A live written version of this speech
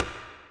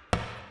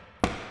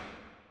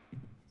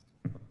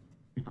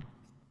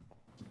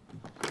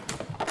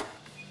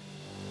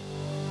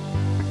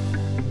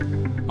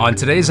On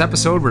today's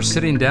episode, we're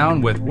sitting down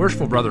with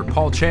worshipful brother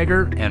Paul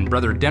Chager and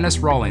brother Dennis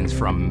Rawlings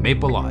from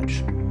Maple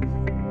Lodge.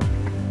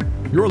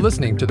 You're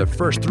listening to The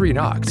First Three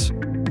Knocks,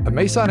 a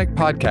Masonic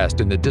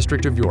podcast in the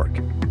District of York,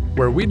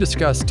 where we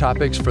discuss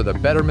topics for the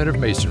betterment of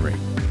Masonry.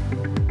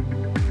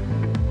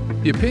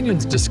 The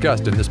opinions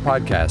discussed in this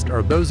podcast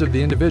are those of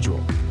the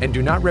individual and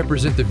do not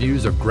represent the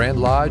views of Grand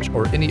Lodge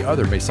or any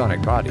other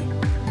Masonic body.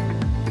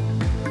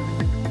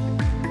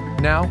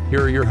 Now,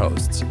 here are your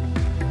hosts.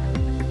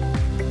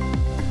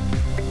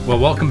 Well,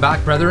 welcome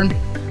back, brethren.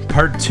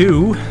 Part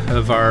 2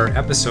 of our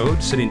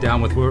episode, sitting down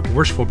with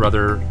worshipful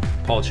brother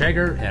Paul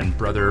Chager and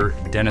brother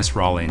Dennis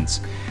Rawlings.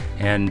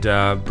 And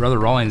brother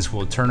Rawlings,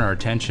 will turn our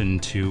attention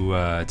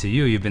to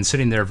you. You've been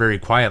sitting there very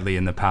quietly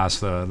in the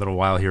past little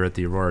while here at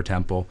the Aurora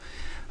Temple.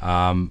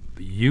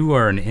 You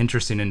are an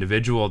interesting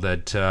individual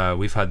that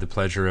we've had the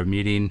pleasure of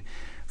meeting.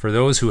 For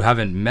those who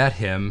haven't met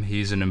him,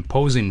 he's an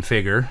imposing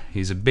figure.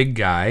 He's a big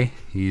guy.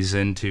 He's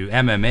into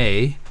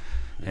MMA.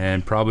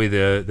 And probably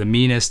the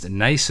meanest,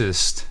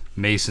 nicest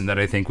Mason that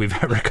I think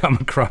we've ever come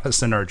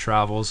across in our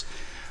travels.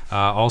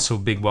 Also,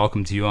 big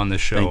welcome to you on the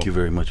show. Thank you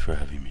very much for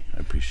having me. I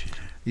appreciate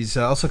it. He's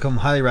also come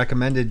highly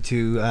recommended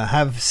to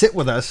sit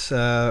with us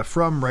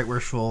from Right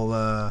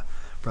Worshipful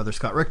Brother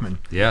Scott Rickman.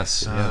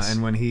 Yes.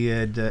 And when he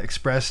had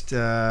expressed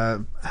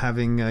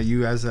having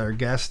you as our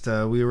guest,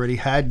 we already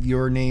had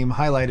your name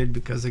highlighted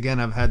because, again,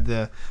 I've had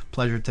the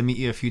pleasure to meet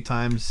you a few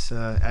times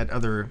at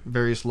other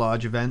various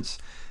lodge events.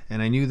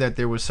 And I knew that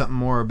there was something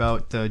more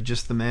about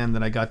just the man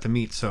that I got to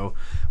meet. So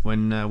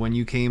when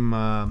you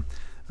came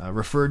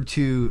referred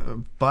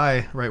to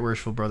by Right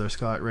Worshipful Brother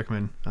Scott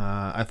Rickman,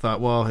 I thought,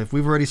 well, if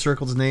we've already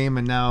circled his name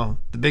and now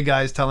the big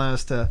guy's telling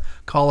us to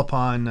call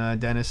upon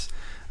Dennis,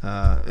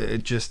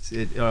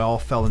 it all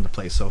fell into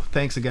place. So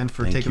thanks again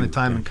for taking the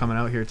time and coming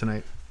out here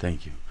tonight.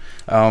 Thank you.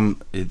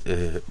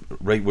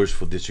 Right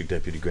Worshipful District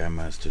Deputy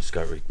Grandmaster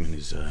Scott Rickman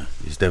is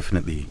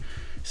definitely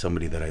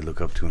somebody that I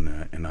look up to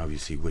and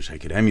obviously wish I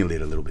could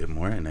emulate a little bit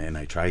more, and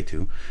I try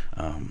to.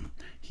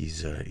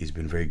 He's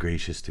been very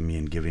gracious to me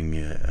in giving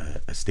me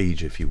a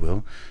stage, if you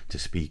will, to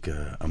speak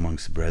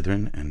amongst the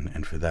brethren,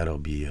 and for that I'll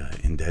be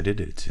indebted.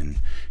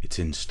 It's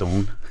in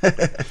stone.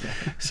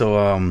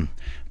 So,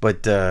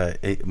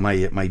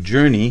 my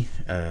journey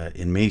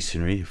in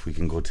Masonry, if we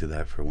can go to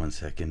that for 1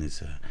 second,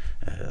 is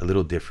a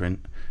little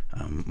different.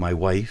 My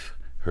wife,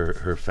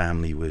 her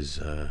family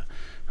was.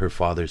 Her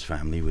father's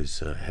family was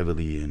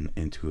heavily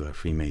into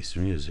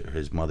Freemasonry.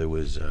 His mother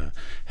was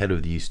head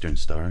of the Eastern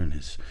Star, and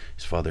his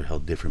father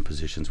held different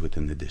positions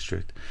within the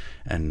district.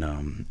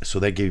 And so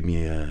that gave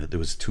me, there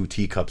was 2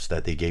 teacups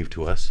that they gave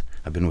to us.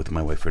 I've been with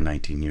my wife for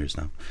 19 years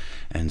now.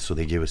 And so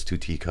they gave us 2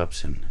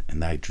 teacups, and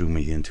that drew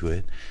me into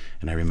it.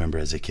 And I remember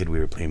as a kid, we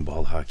were playing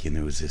ball hockey, and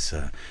there was this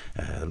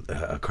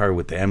a car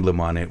with the emblem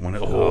on it.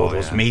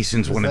 Those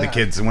Masons, one of the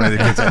kids said, and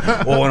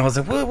I was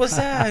like, what's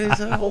that? He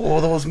said,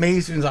 those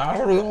Masons.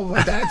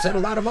 My dad said a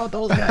lot about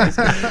those guys.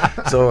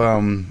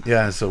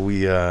 So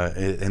we,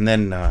 and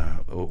then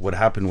what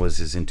happened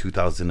was in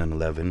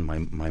 2011,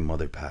 my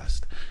mother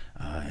passed.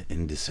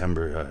 In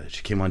December,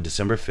 she came on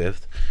December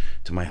 5th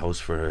to my house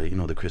for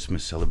the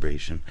Christmas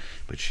celebration,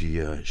 but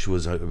she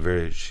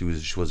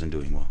wasn't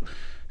doing well.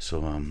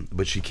 So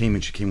but she came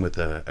with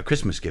a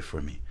Christmas gift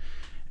for me,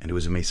 and it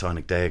was a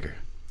Masonic dagger.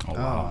 Oh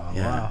wow!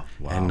 Yeah.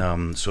 Wow.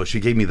 And so she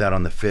gave me that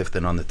on the 5th,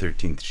 and on the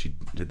 13th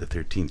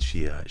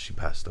she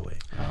passed away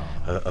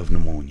of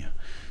pneumonia.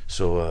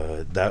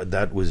 So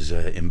that was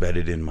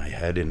embedded in my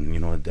head,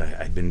 and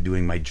I'd been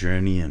doing my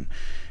journey, and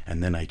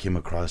then I came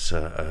across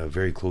a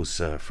very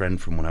close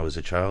friend from when I was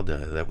a child.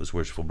 That was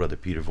worshipful brother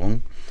Peter Vong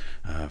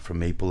from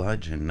Maple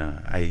Lodge, and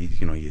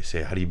you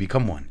say, how do you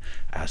become one?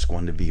 Ask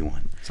one to be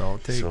one. That's all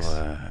it takes.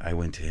 So I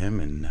went to him,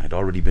 and I'd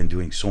already been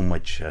doing so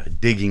much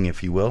digging,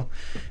 if you will.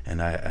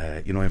 And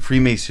in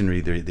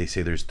Freemasonry, they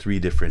say there's 3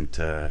 different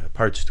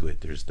parts to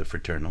it. There's the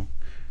fraternal,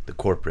 the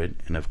corporate,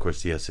 and of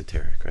course the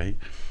esoteric, right?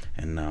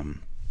 And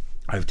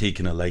I've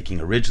taken a liking.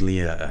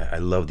 Originally, I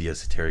love the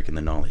esoteric and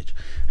the knowledge.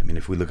 I mean,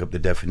 if we look up the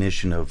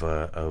definition of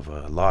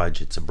a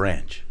lodge, it's a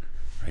branch,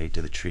 right,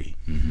 to the tree.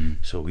 Mm-hmm.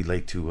 So we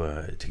like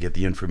to get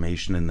the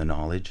information and the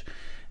knowledge.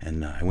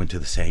 And I went to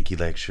the Sankey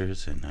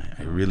lectures, and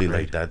I really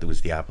liked that. There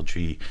was the Apple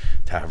Tree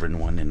Tavern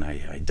one, and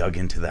I dug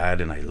into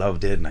that, and I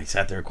loved it. And I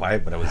sat there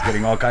quiet, but I was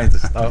getting all kinds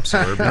of stuff.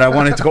 And I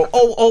wanted to go,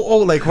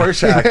 like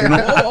Horseshack,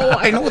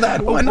 I know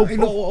that one, I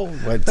know.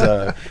 But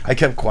I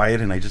kept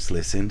quiet, and I just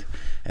listened.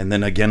 And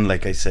then again,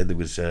 like I said,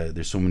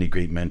 there's so many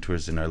great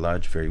mentors in our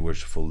lodge. Very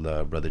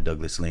worshipful Brother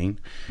Douglas Lane,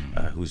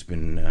 who's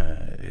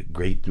been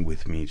great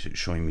with me,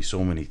 showing me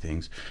so many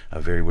things.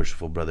 Very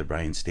worshipful Brother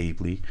Brian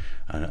Stapley,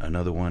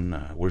 another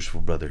one, worshipful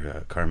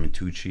Brother Carmen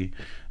Tucci,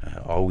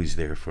 always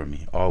there for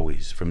me,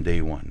 always from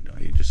day one.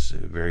 Just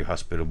very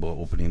hospitable,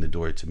 opening the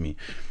door to me.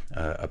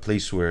 A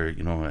place where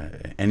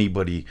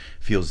anybody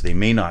feels they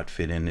may not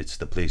fit in. It's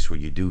the place where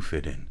you do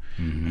fit in.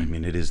 Mm-hmm. I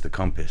mean, it is the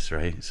compass,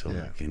 right? So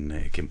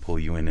it can pull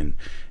you in and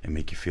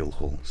make you feel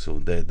whole. So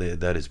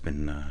that has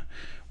been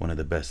one of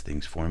the best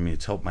things for me.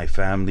 It's helped my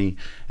family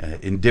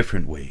in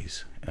different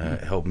ways,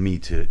 helped me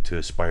to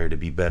aspire to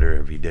be better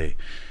every day.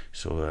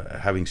 So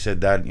having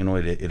said that,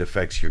 it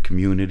affects your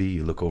community.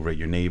 You look over at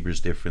your neighbors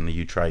differently.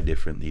 You try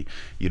differently.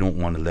 You don't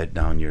want to let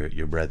down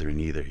your brethren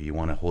either. You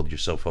want to hold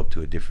yourself up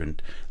to a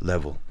different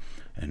level,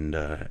 and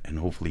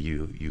hopefully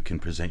you can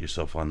present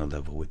yourself on the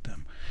level with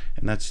them.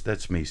 And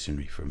that's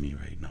Masonry for me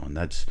right now. And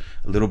that's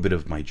a little bit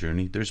of my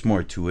journey. There's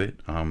more to it.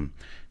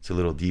 It's a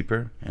little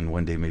deeper, and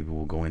one day maybe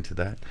we'll go into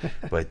that.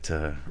 But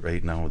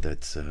right now,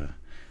 that's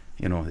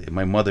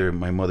my mother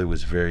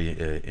was very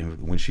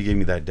when she gave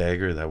me that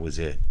dagger, that was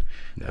it.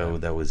 Yeah.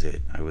 That was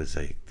it. I was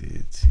like,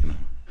 it's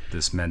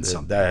this meant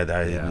something.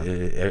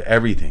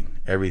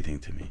 Everything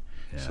to me.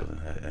 Yeah. So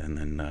and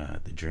then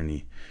the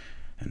journey,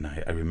 and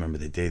I remember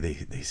the day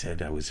they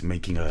said I was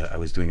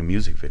doing a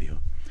music video,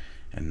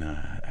 and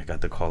I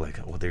got the call like,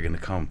 oh, they're gonna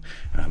come.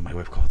 My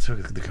wife called, so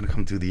they're gonna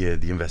come do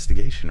the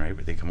investigation, right?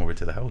 Where they come over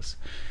to the house.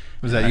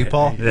 Was that you,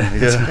 Paul?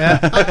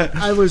 Yeah.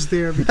 I was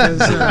there because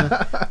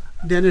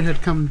Dennett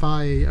had come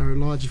by our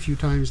lodge a few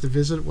times to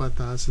visit with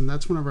us, and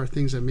that's one of our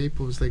things at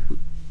Maple is like,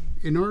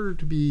 in order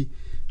to be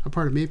a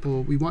part of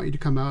Maple, we want you to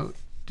come out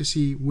to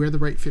see we're the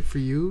right fit for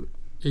you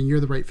and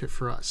you're the right fit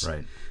for us.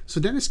 Right. So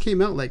Dennis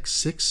came out like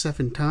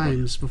 6-7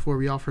 times before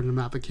we offered him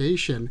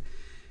application,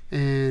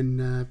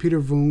 and Peter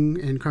Vung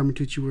and Carmen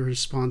Tucci were his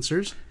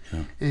sponsors.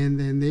 Yeah. And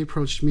then they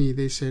approached me.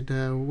 They said,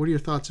 what are your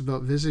thoughts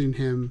about visiting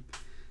him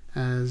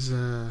as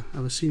a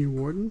senior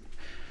warden?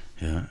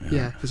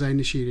 Yeah, because I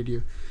initiated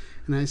you.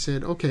 And I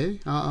said, okay,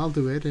 I'll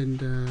do it.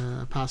 And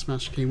a past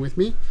master came with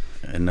me.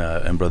 And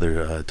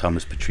brother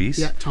Thomas Patrice.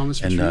 Yeah, Thomas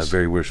Patrice. And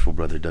very worshipful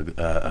brother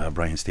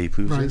Brian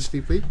Stapley. Brian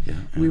Stapley. Yeah.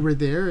 We were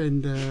there,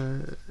 and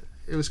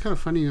it was kind of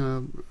funny.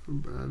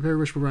 Very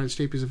worshipful Brian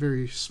Stapley is a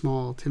very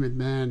small, timid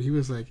man. He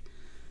was like,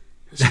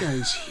 this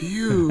guy's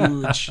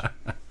huge.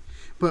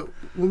 But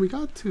when we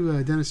got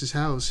to Dennis's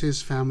house,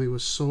 his family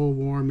was so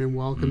warm and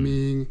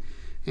welcoming.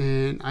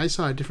 And I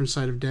saw a different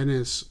side of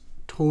Dennis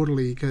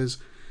totally, because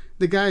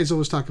the guys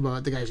always talk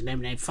about the guy's an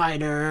MMA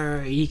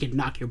fighter, he can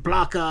knock your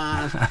block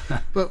off.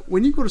 But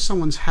when you go to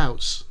someone's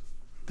house,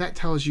 that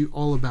tells you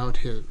all about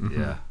him.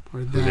 Yeah,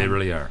 or them. they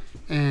really are.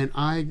 And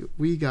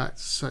we got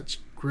such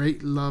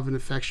great love and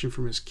affection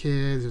from his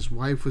kids. His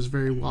wife was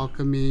very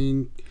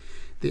welcoming.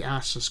 They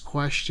asked us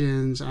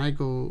questions. I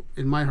go,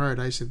 in my heart,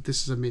 I said,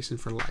 this is a Mason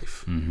for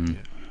life. Mm-hmm.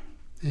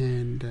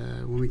 And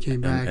when we came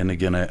back, and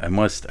again, I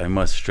must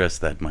stress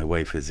that my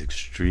wife is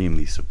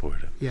extremely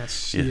supportive.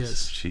 Yes, she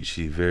is.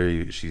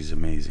 She's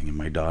amazing. And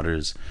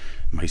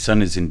my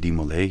son is in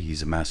Dimolay.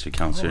 He's a master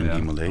counselor in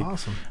Dimolay.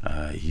 Awesome.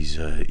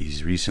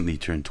 He's recently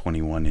turned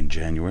 21 in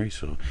January,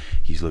 so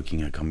he's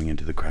looking at coming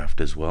into the craft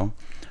as well.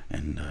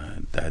 And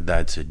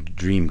that's a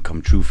dream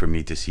come true for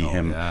me to see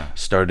him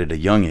start at a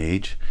young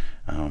age.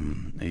 I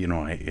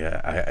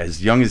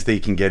as young as they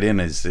can get in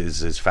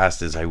as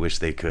fast as I wish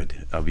they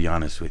could. I'll be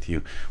honest with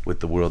you, with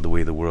the world the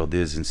way the world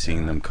is, and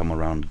seeing them come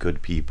around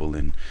good people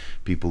and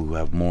people who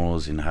have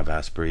morals and have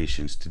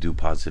aspirations to do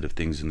positive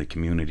things in the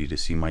community. To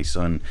see my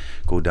son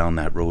go down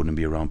that road and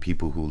be around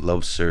people who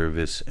love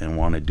service and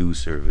want to do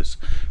service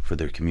for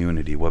their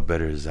community, what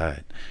better is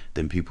that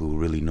than people who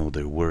really know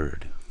their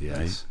word? Yes,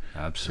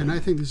 right? absolutely.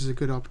 And I think this is a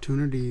good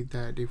opportunity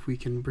that if we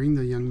can bring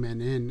the young men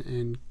in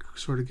and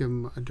sort of give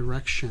them a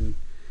direction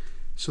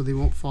so they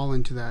won't fall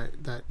into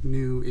that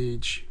new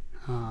age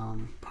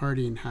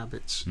partying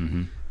habits.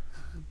 Mm-hmm.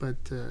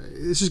 But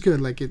this is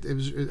good. Like it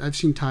was. I've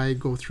seen Ty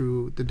go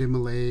through the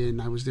Dimolay,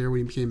 and I was there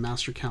when he became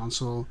master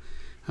council.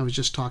 I was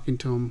just talking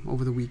to him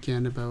over the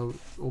weekend about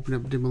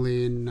opening up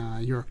Dimolay in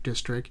York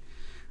District.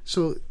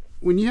 So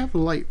when you have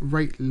the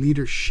right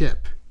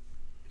leadership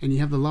and you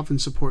have the love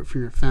and support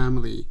from your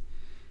family,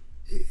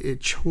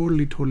 it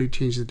totally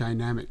changes the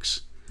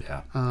dynamics.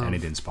 Yeah,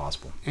 anything's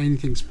possible.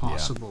 Anything's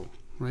possible,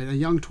 right? A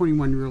young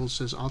 21-year-old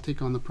says, "I'll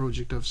take on the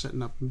project of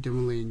setting up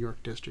Dimolay in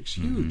York District's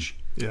huge."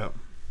 Yeah.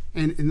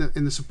 And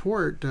in the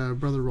support,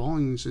 Brother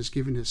Rawlings is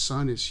giving his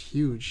son is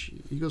huge.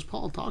 He goes,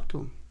 Paul, talk to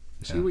him,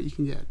 see what you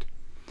can get.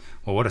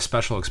 Well, what a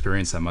special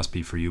experience that must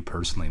be for you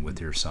personally with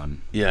your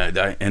son.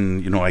 Yeah,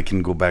 and I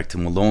can go back to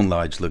Malone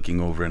Lodge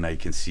looking over, and I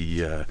can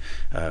see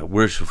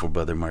worshipful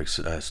Brother Mark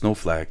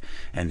Snowflake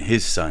and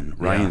his son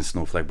Ryan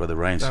Snowflake, Brother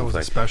Ryan Snowflake. That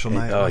was a special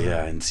night.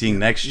 And seeing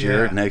next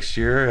year,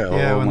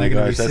 oh my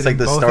gosh, that's like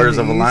the both stars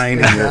in of the a line.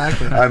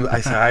 Exactly. I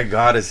said, I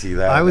gotta see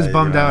that. I was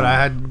bummed out.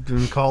 I had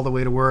been called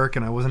away to work,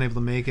 and I wasn't able to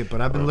make it.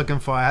 But I've been looking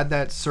for. I had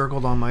that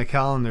circled on my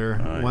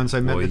calendar once I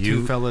met the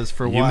two fellas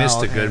for a while. You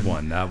missed a good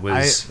one. That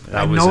was.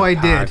 I know I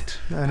did.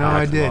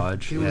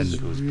 It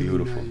was really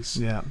beautiful. Nice.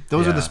 Yeah,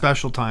 those are the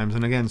special times.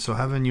 And again, so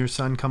having your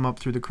son come up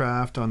through the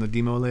craft on the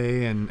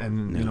Dimolay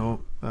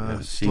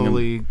and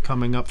slowly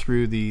coming up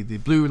through the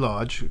Blue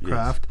Lodge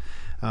craft,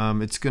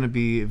 it's going to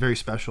be very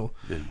special.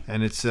 Yeah.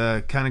 And it's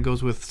kind of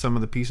goes with some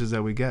of the pieces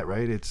that we get,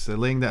 right? It's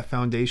laying that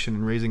foundation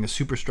and raising a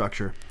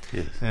superstructure.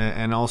 Yes.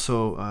 And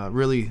also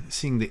really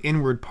seeing the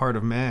inward part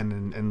of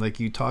man. And like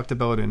you talked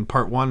about in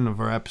part 1 of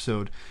our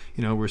episode,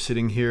 we're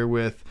sitting here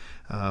with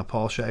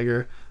Paul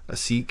Shager, a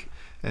Sikh,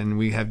 and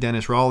we have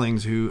Dennis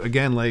Rawlings, who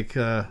again, like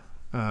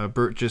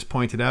Bert just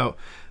pointed out,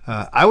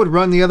 I would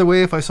run the other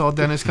way if I saw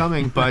Dennis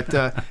coming.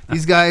 But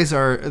these guys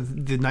are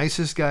the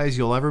nicest guys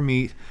you'll ever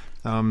meet.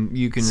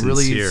 You can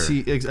really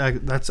see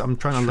I'm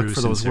trying to look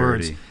for those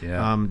words.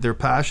 Yeah. Their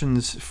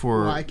passions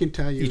for I can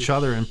tell you, each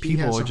other and he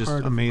people has are a just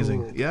heart of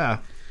amazing. gold. Yeah.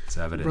 It's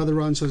evident. Brother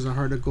Ron says a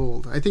heart of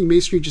gold. I think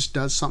masonry just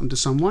does something to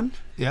someone.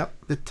 Yep.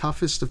 The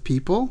toughest of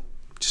people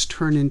just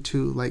turn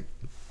into like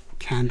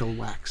candle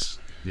wax.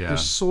 Yeah. They're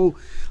so,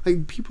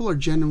 like, people are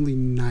genuinely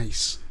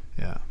nice.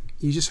 Yeah.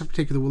 You just have to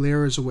take the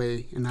layers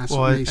away, and that's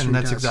Well, what masonry and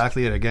that's does.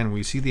 exactly it. Again,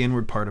 we see the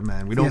inward part of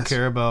man. We don't Yes.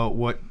 care about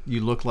what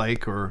you look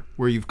like or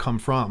where you've come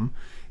from.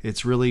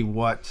 It's really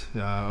what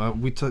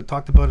we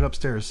talked about it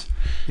upstairs.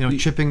 You know,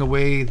 chipping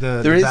away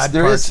the bad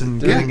parts and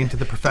getting into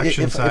the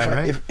perfection side,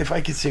 right? If I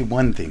could say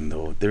one thing,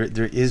 though,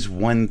 there is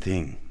one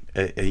thing.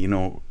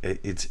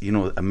 It's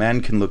a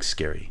man can look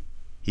scary.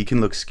 He can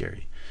look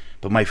scary,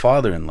 but my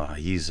father-in-law,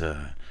 he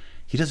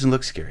doesn't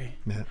look scary.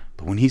 Yeah.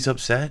 But when he's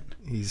upset,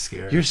 He's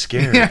scared. you're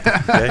scared.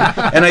 Okay?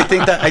 And I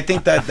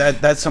think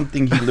that's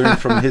something he learned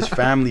from his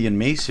family in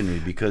masonry,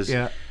 because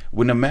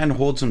when a man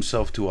holds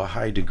himself to a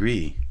high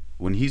degree,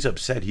 when he's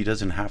upset, he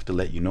doesn't have to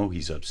let you know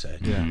he's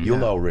upset. Yeah.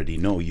 You'll already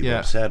know you've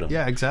upset him.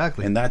 Yeah,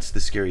 exactly. And that's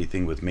the scary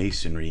thing with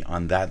masonry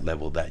on that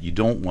level, that you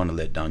don't want to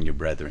let down your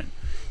brethren.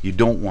 You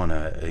don't want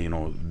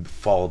to,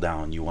 fall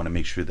down. You want to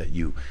make sure that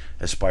you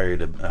aspire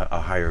to a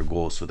higher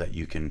goal, so that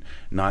you can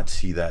not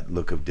see that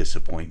look of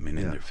disappointment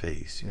in their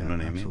face. You know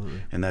what absolutely. I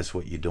mean? And that's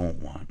what you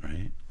don't want,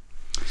 right?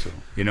 So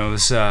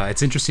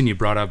It's interesting you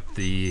brought up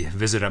the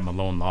visit at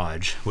Malone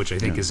Lodge, which I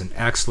think is an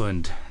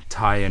excellent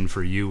tie-in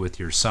for you with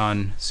your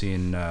son,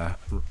 seeing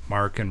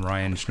Mark and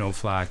Ryan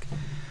Snowflack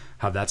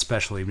have that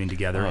special evening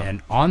together.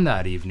 And on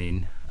that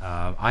evening,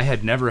 I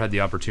had never had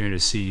the opportunity to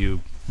see you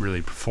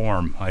really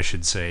perform, I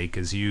should say,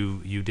 because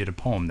you did a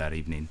poem that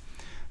evening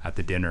at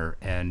the dinner,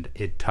 and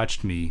it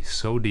touched me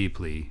so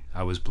deeply.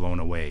 I was blown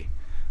away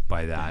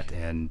by that.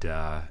 And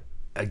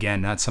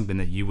again, that's something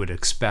that you would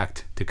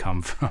expect to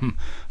come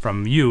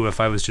from you. If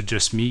I was to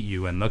just meet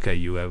you and look at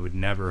you, I would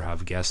never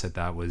have guessed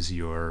that was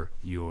your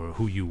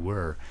who you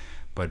were.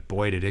 But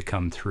boy, did it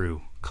come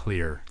through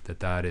clear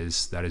that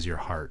is your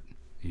heart.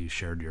 You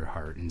shared your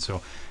heart. And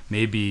so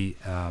maybe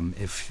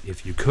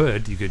if you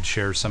could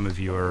share some of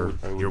your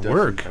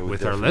work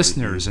with our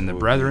listeners and the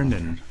brethren.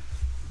 And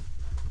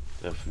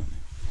definitely.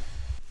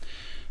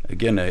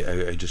 Again,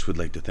 I just would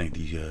like to thank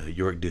the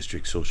York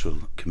District Social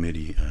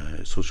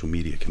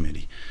Media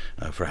Committee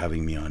for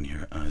having me on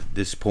here.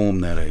 This poem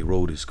that I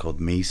wrote is called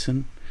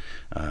Mason.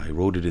 I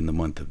wrote it in the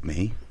month of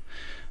May.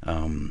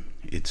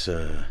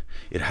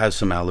 It has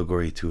some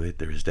allegory to it.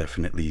 There is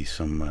definitely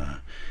some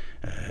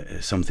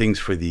things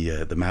for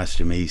the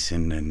master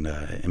mason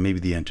and maybe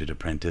the entered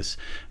apprentice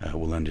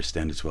will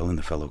understand as well in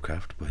the fellow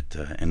craft, but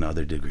and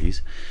other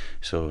degrees.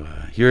 So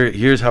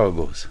here's how it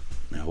goes.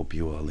 I hope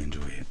you all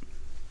enjoy it.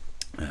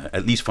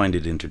 At least find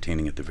it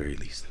entertaining at the very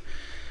least.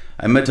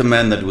 I met a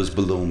man that was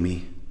below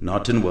me,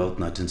 not in wealth,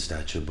 not in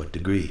stature, but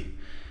degree.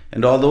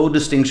 And although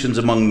distinctions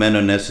among men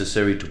are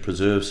necessary to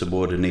preserve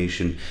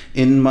subordination,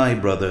 in my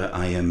brother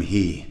I am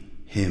he,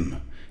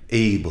 him,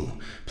 able,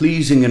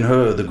 pleasing in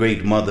her the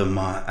great mother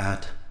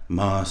Ma'at,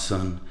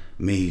 Ma-son,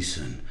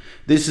 Mason.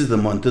 This is the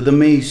month of the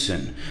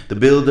Mason, the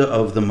builder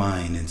of the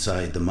mind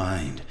inside the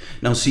mind.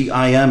 Now see,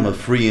 I am a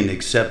free and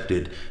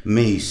accepted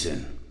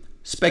Mason.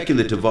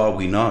 Speculative are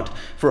we not,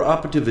 for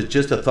operative is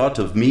just a thought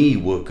of me,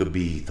 worker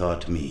bee,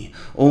 thought me.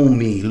 Oh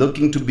me,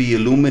 looking to be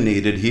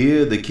illuminated,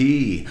 hear the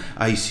key.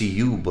 I see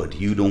you,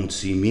 but you don't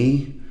see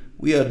me.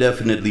 We are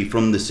definitely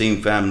from the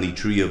same family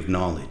tree of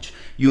knowledge.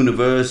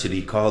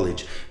 University,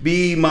 college,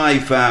 be my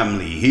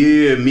family,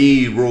 hear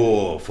me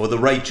roar, for the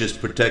righteous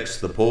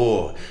protects the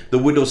poor. The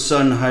widow's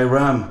son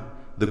Hiram,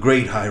 the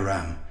great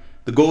Hiram.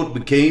 The goat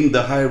became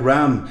the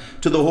Hiram.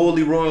 To the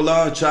holy royal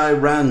arch I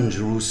ran,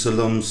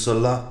 Jerusalem,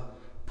 Salah.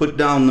 Put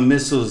down the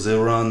missiles,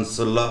 Iran,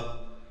 Salah.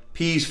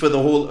 Peace for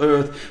the whole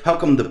earth. How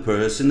come the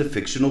purse in the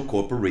fictional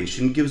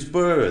corporation gives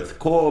birth?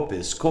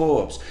 Corpus,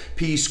 corpse,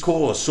 peace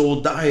corps, soul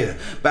dire.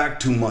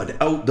 Back to mud,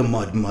 out the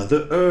mud,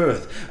 Mother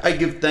Earth. I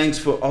give thanks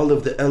for all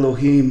of the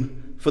Elohim.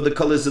 For the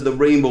colors of the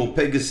rainbow,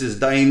 Pegasus,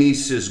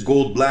 Dionysus,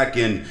 gold, black,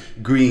 and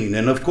green.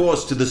 And of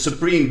course to the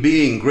supreme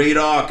being, great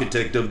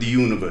architect of the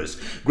universe,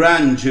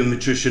 grand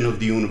geometrician of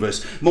the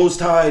universe,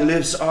 most high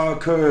lifts our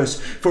curse.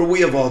 For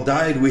we have all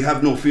died, we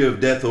have no fear of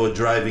death or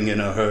driving in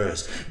a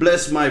hearse.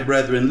 Bless my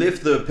brethren,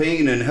 lift their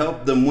pain and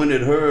help them when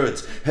it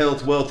hurts.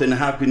 Health, wealth, and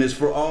happiness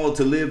for all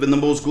to live in the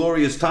most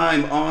glorious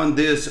time on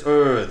this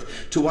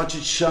earth. To watch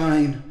it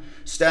shine,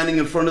 standing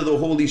in front of the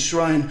holy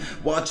shrine,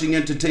 watching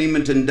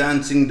entertainment and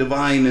dancing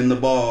divine in the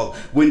ball.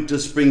 Winter,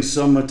 spring,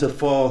 summer to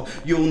fall.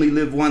 You only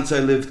live once, I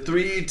live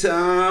 3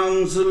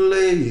 times a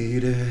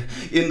lady.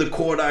 In the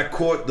court, I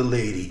court the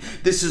lady.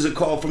 This is a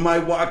call from my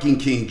walking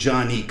king,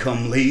 Johnny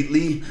come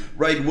lately.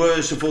 Right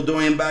worshipful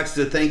Dorian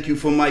Baxter, thank you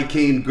for my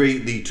cane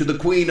greatly. To the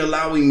queen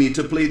allowing me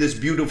to play this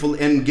beautiful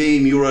end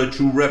game, you're a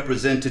true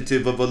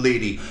representative of a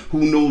lady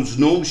who knows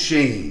no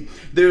shame.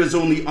 There is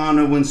only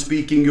honor when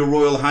speaking your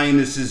royal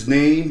highness's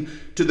name.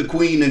 To the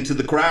queen and to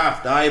the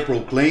craft I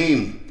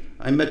proclaim.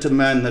 I met a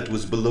man that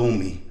was below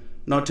me,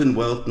 not in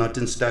wealth, not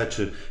in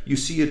stature. You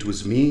see, it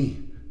was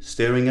me,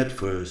 staring at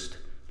first,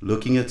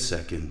 looking at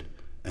second,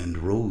 and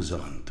rose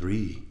on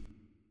 3.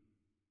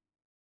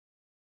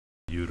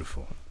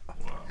 Beautiful.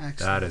 Excellent.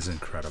 That is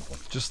incredible.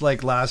 Just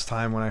like last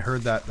time when I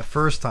heard that the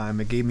first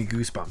time, it gave me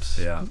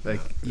goosebumps. Yeah.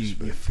 Like you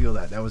feel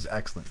that. That was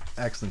excellent.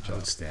 Excellent job.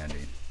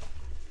 Outstanding.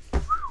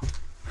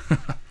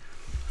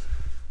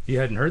 You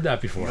hadn't heard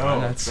that before.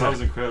 No, huh? that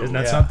was incredible. Isn't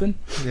that Yeah. something?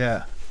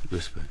 Yeah.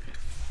 Respect.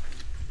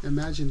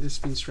 Imagine this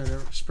being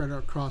spread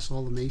out across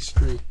all the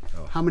masonry.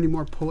 Oh. How many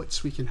more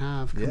poets we can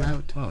have come Yeah.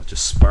 out? Well,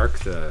 just spark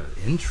the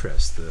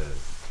interest, the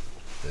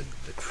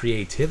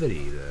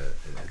creativity.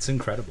 It's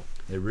incredible.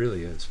 It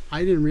really is.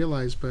 I didn't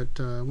realize, but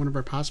one of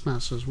our past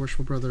masters,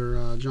 worshipful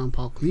brother John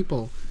Paul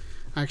Klippo,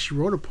 actually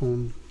wrote a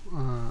poem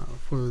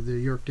for the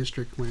York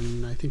District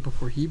when, I think,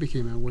 before he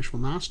became a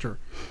worshipful master.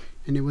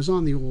 And it was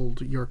on the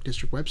old York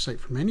District website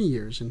for many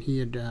years, and he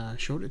had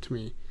showed it to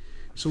me.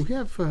 So we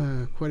have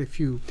quite a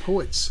few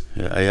poets.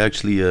 Yeah, I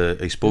actually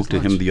I spoke to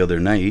Thanks him much. the other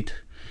night,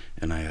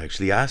 and I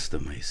actually asked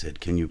him. I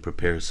said, "Can you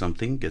prepare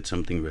something, get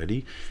something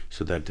ready,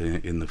 so that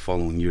in the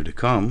following year to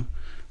come,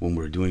 when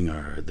we're doing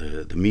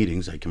the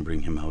meetings, I can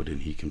bring him out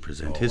and he can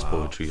present his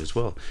poetry as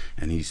well."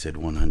 And he said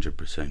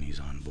 100% he's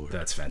on board.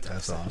 That's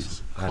fantastic. That's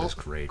awesome. That is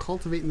great.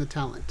 Cultivating the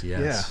talent.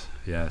 Yes.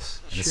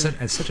 Yes. And Sure.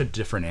 it's such a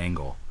different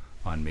angle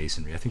on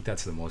masonry. I think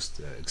that's the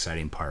most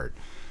exciting part.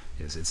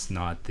 Is it's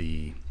not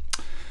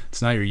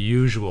your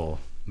usual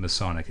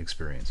Masonic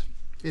experience.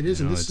 It is,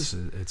 You and know, this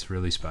is it's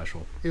really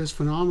special. it was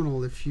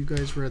phenomenal. If you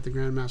guys were at the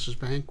Grand Master's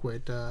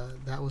banquet,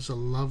 that was a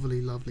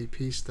lovely, lovely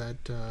piece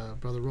that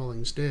Brother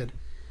Rawlings did,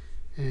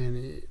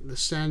 and the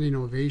standing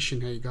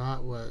ovation he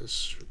got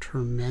was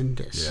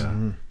tremendous. Yeah.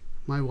 Mm-hmm.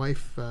 My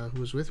wife, who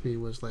was with me,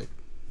 was like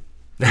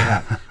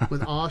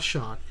with awe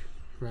shock,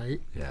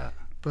 right? Yeah.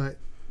 But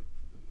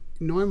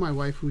knowing my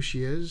wife, who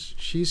she is,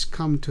 she's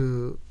come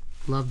to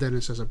love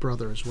Dennis as a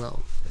brother as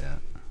well, Yeah.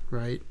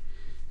 right?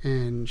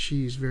 And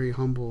she's very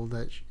humble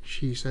that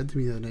she said to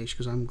me the other day, she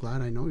goes, "I'm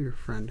glad I know your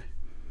friend."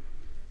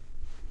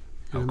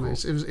 Oh, cool.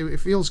 It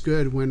feels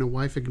good when a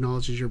wife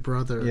acknowledges your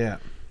brother Yeah.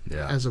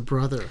 Yeah. as a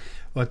brother.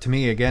 Well, to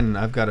me, again,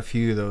 I've got a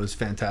few of those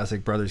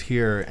fantastic brothers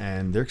here,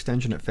 and they're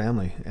extensionate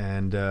family,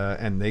 and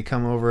they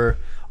come over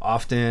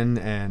often,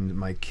 and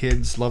my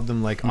kids love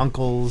them like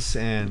uncles,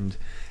 and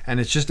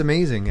it's just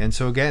amazing. And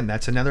so again,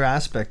 that's another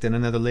aspect and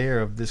another layer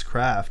of this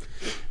craft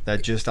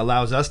that just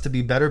allows us to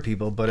be better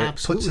people, but it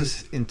Absolutely.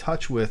 puts us in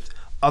touch with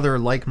other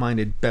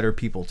like-minded, better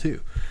people too.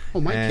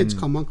 Oh, my kids And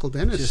call him Uncle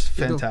Dennis. Just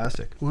They go,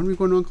 fantastic. "When are we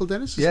going to Uncle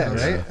Dennis's Yeah, house?"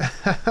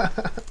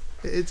 right.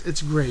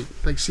 It's great.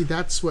 Like, see,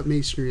 that's what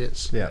masonry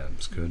is. Yeah.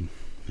 It's good.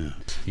 Yeah.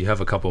 You have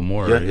a couple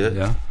more. Yeah,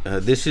 right? yeah.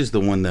 This is the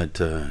one that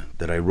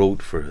I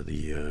wrote for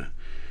the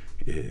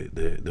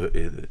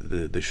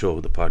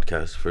show, the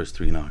podcast, First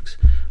 3 Knocks.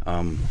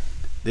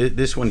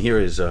 This one here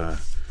is.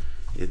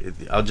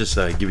 I'll just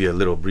give you a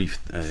little brief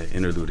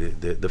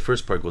interlude. The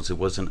first part goes,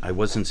 I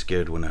wasn't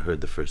scared when I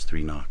heard the first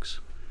 3 knocks.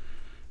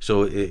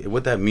 So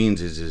what that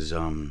means is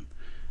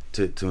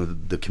to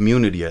the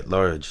community at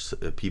large,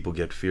 people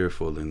get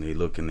fearful and they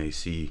look and they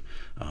see,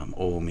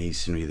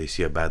 masonry. They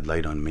see a bad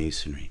light on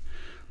masonry.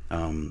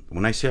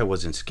 When I say I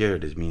wasn't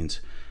scared, it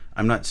means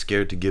I'm not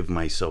scared to give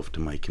myself to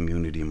my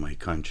community and my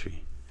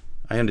country.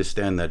 I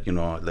understand that,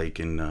 like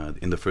in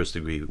the first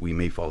degree, we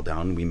may fall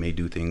down, we may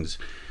do things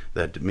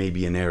that may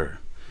be an error,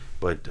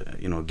 but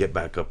get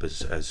back up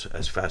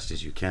as fast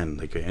as you can,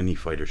 like any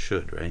fighter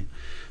should, right?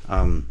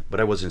 But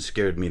I wasn't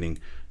scared, meaning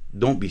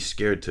don't be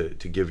scared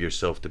to give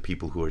yourself to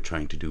people who are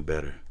trying to do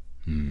better.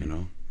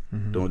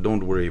 Mm-hmm.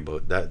 Don't worry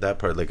about that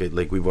part.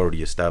 Like we've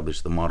already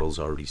established, the model's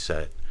already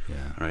set.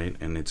 Yeah. Right,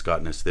 and it's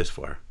gotten us this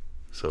far.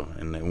 So,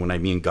 and when I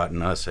mean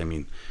gotten us, I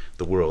mean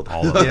the world.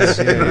 All of us.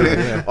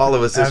 Yeah. All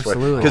of us this far.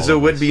 Absolutely. Because there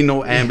would be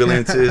no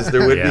ambulances.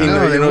 There would Yeah. be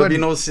No, there'd be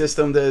no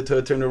system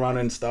to turn around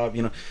and stop.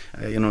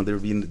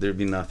 There'd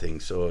be nothing.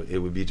 So it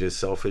would be just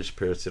selfish,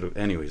 parasitic.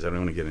 Anyways, I don't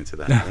want to get into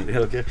that. Right?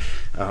 Okay.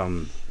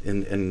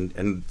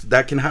 And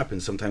that can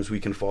happen. Sometimes we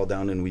can fall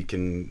down, and we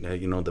can,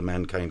 the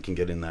mankind can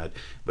get in that.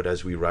 But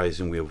as we rise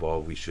and we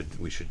evolve, we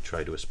should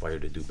try to aspire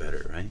to do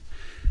better, right?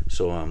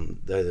 So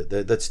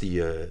that's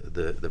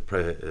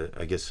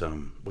I guess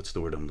what's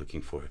the word I'm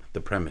looking for?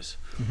 The premise.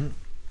 Mm-hmm.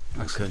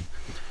 Okay.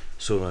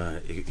 So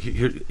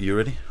here, you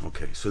ready?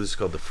 Okay. So this is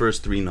called The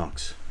First 3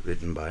 Knocks,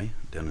 written by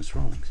Dennis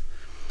Rawlings.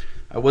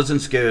 I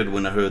wasn't scared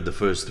when I heard the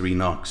first 3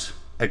 knocks.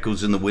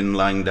 Echoes in the wind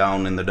lying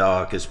down in the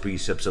dark as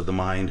precepts of the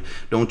mind.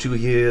 Don't you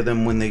hear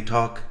them when they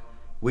talk?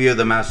 We are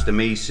the master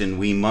mason,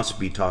 we must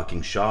be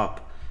talking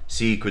shop.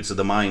 Secrets of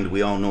the mind,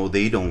 we all know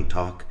they don't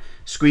talk.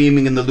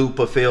 Screaming in the loop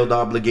of failed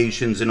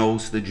obligations and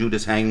oaths, the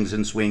Judas hangs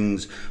and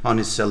swings on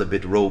his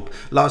celibate rope.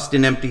 Lost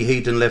in empty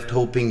hate and left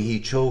hoping he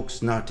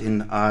chokes, not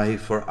in eye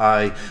for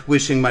eye.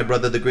 Wishing my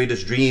brother the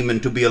greatest dream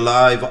and to be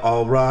alive,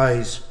 I'll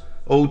rise.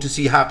 Oh, to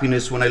see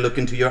happiness when I look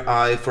into your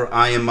eye, for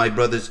I am my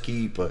brother's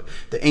keeper,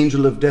 the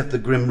angel of death, the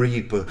grim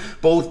reaper.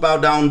 Both bow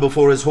down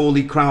before his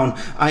holy crown.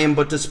 I am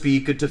but a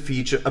speaker to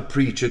feature, a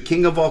preacher,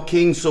 king of all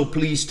kings, so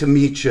pleased to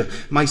meet you.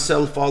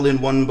 Myself all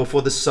in one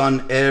before the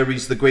sun,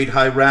 Aries, the great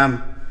high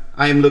ram.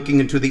 I am looking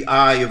into the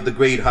eye of the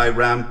great high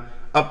ram.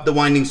 Up the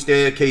winding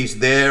staircase,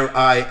 there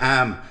I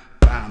am.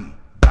 Bam,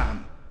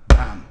 bam,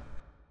 bam.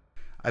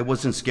 I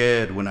wasn't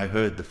scared when I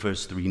heard the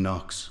first 3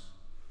 knocks.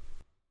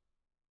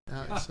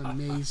 That's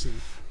amazing.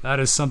 That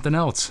is something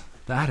else.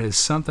 That is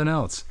something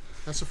else.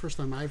 That's the first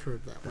time I've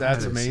heard that one.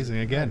 That's amazing.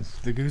 Again,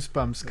 the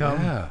goosebumps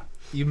come. Yeah.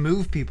 You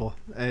move people.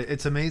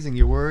 It's amazing.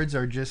 Your words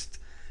are just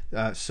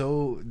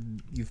so.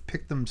 You've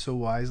picked them so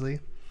wisely.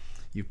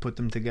 You've put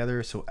them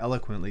together so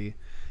eloquently,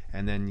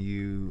 and then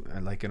you,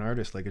 like an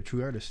artist, like a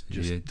true artist,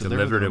 just You deliver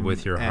delivered it them,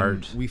 with your and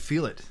heart. We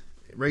feel it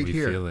right We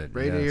here, feel it,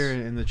 right yes. here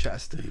in the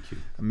chest. Thank you.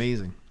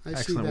 Amazing. I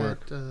Excellent see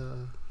work.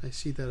 that. I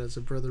see that as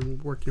a brother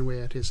working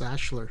away at his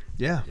ashlar.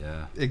 Yeah.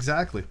 Yeah.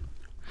 Exactly.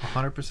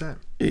 100%.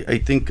 I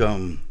think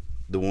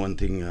the one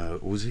thing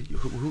was it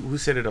who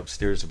said it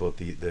upstairs about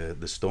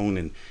the stone,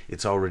 and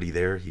it's already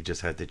there. He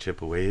just had to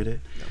chip away at it.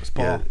 That was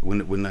Paul.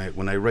 Yeah,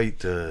 when I write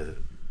the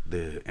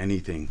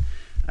anything,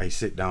 I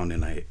sit down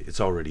and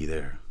it's already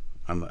there.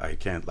 I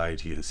can't lie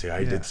to you and say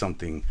I did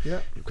something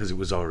because it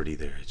was already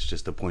there. It's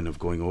just a point of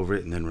going over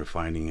it and then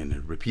refining,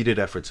 and repeated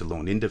efforts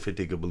alone,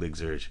 indefatigable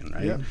exertion,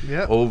 right?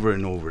 Yeah. Over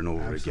and over and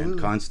over Absolutely.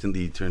 again,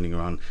 constantly turning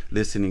around,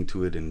 listening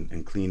to it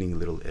and cleaning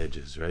little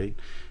edges, right?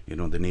 You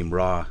know, the name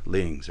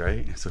Rawlings,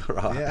 right? So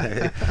raw.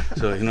 Yeah.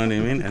 So you know what I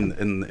mean?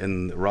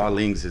 And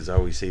Rawlings is I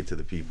always say to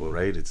the people,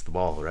 right? It's the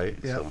ball, right?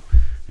 Yeah. So,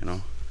 you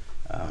know,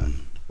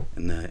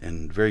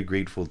 and very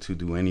grateful to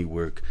do any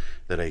work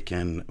that I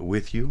can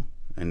with you.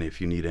 And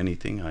if you need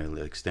anything, I'll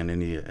extend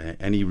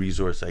any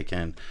resource I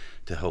can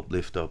to help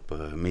lift up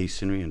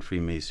masonry and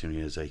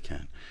Freemasonry as I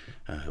can.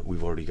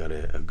 We've already got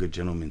a good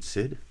gentleman,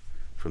 Sid,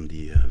 from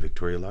the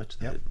Victoria Lodge.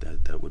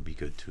 That would be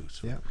good too.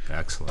 So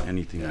Excellent.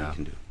 anything I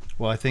can do.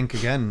 Well, I think,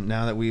 again,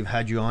 now that we've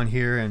had you on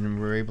here and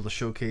we're able to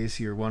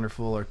showcase your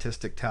wonderful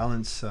artistic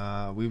talents,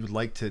 we would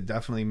like to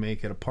definitely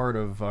make it a part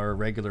of our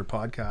regular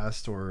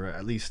podcast, or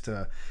at least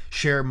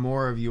share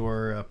more of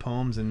your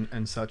poems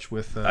and such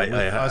with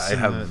us.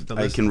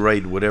 I can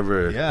write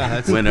whatever,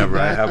 whenever.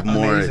 I have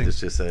more. Amazing.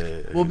 It's just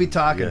we'll be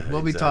talking. Yeah,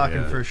 we'll be exactly.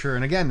 talking for sure.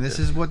 And again, this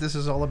is what this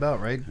is all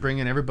about, right?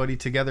 Bringing everybody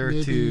together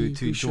Maybe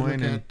to we should join.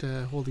 look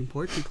at holding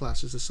poetry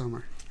classes this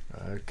summer.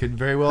 Could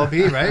very well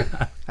be, right?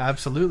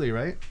 Absolutely,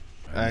 right?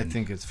 I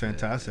think it's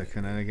fantastic,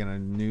 and then again, a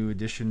new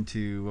addition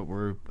to what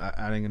we're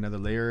adding, another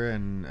layer,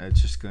 and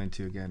it's just going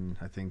to, again,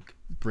 I think,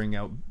 bring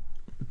out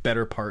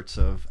better parts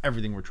of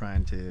everything we're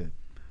trying to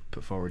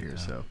put forward here.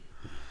 So,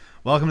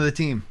 welcome to the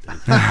team.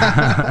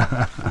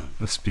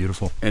 That's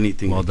beautiful.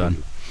 Anything. Well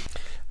done.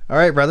 All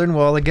right, brethren.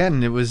 Well,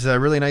 again, it was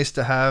really nice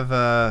to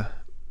have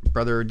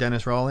Brother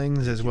Dennis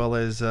Rawlings as well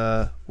as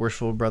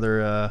worshipful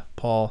Brother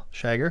Paul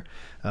Shager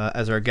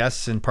as our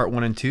guests in part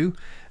 1 and 2.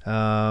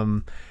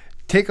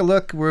 Take a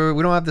look. We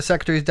don't have the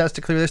secretary's desk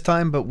to clear this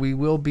time, but we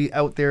will be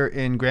out there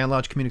in Grand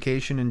Lodge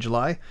Communication in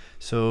July.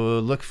 So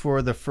look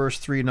for the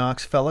first 3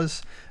 Knox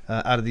fellas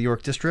out of the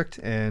York District,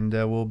 and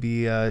we'll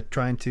be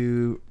trying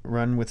to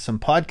run with some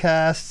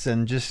podcasts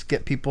and just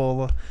get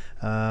people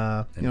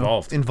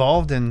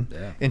involved and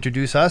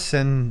introduce us,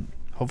 and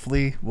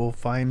hopefully we'll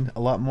find a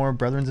lot more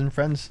brethren and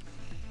friends.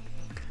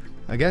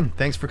 Again,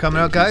 thanks for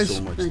coming out, guys. Thank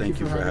you so much. Thank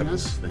you for having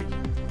us. Thank you.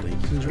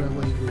 It's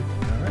enjoyable evening.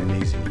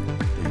 Amazing.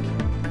 Thank you.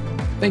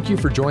 Thank you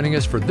for joining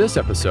us for this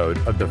episode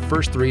of the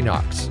First 3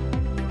 Knocks.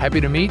 Happy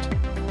to meet,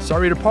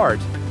 sorry to part,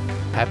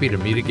 happy to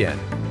meet again.